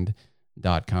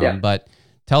amblind.com. Yeah. But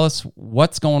tell us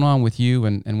what's going on with you,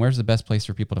 and where's the best place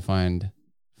for people to find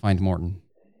Morten?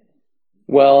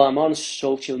 Well, I'm on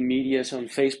social media, so on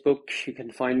Facebook, you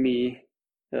can find me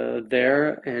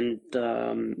there, and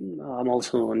I'm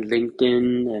also on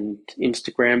LinkedIn and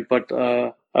Instagram, but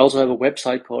I also have a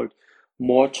website called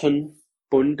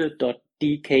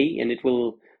mortenbunde.dk, and it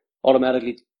will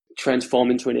automatically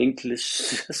transform into an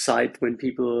English site when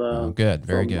people good,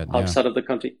 very good, outside of the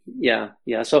country. Yeah.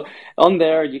 So on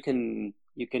there you can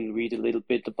read a little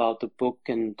bit about the book,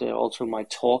 and also my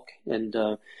talk, and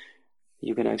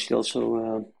you can actually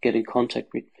also get in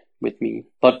contact with me.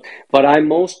 But I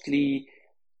mostly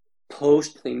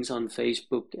post things on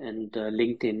Facebook and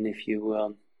LinkedIn. If you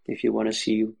want to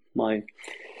see my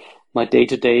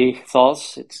day-to-day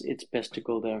thoughts, it's best to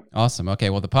go there. Awesome. Okay,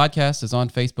 well, the podcast is on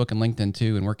Facebook and LinkedIn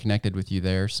too, and we're connected with you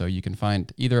there, so you can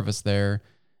find either of us there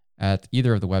at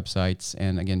either of the websites,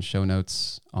 and again, show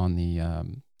notes on the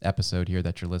episode here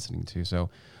that you're listening to. So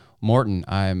Morten,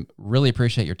 I really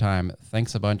appreciate your time.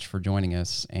 Thanks a bunch for joining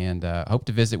us, and hope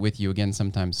to visit with you again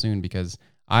sometime soon, because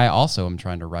I also am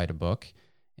trying to write a book,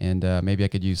 and maybe I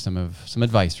could use some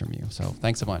advice from you. So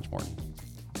thanks a bunch, Morten.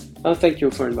 Thank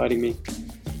you for inviting me.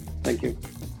 Thank you.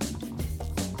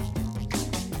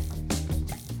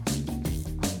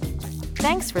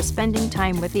 Thanks for spending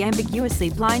time with the Ambiguously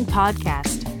Blind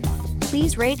podcast.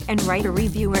 Please rate and write a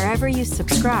review wherever you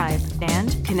subscribe,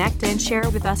 and connect and share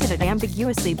with us at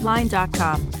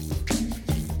ambiguouslyblind.com.